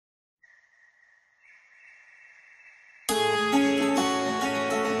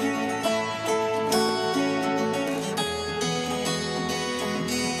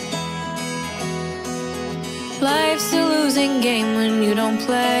losing game when you don't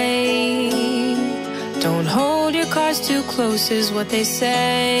play. Don't hold your cards too close is what they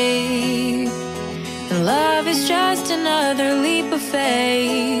say. And love is just another leap of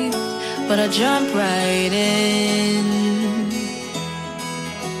faith, but I jumped right in.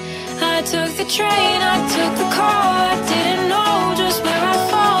 I took the train, I took the car. I didn't know just where I'd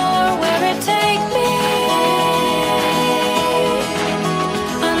fall or where it'd take me.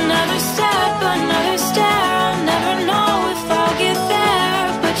 Another step, another stare. I'll never know if I'll get there,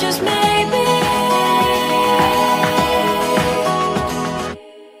 but just maybe.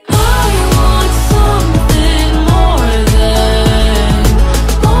 I want something more than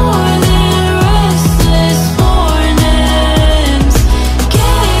restless mornings.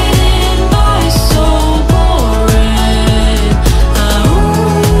 Getting by so boring.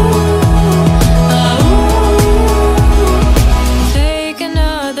 Take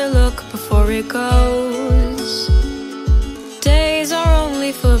another look before it goes. Days are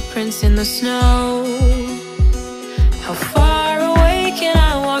only footprints in the snow. How far away can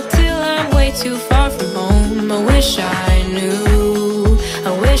I walk till I'm way too far from home? I wish I knew,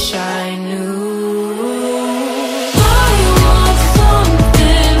 I wish I knew. I want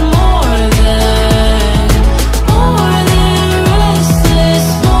something more than restless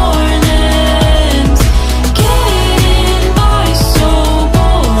mornings. Getting by so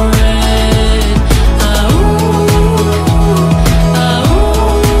boring.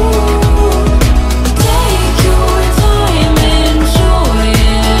 Take your time, enjoy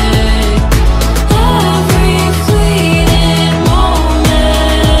it. Every fleeting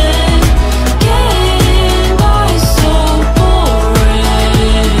moment. Getting by so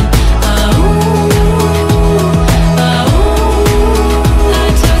boring. I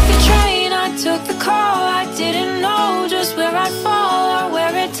took the train, I took the car. I didn't know just where I'd fall or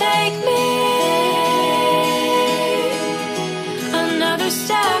where it'd take me. Another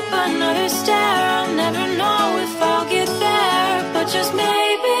step, another step.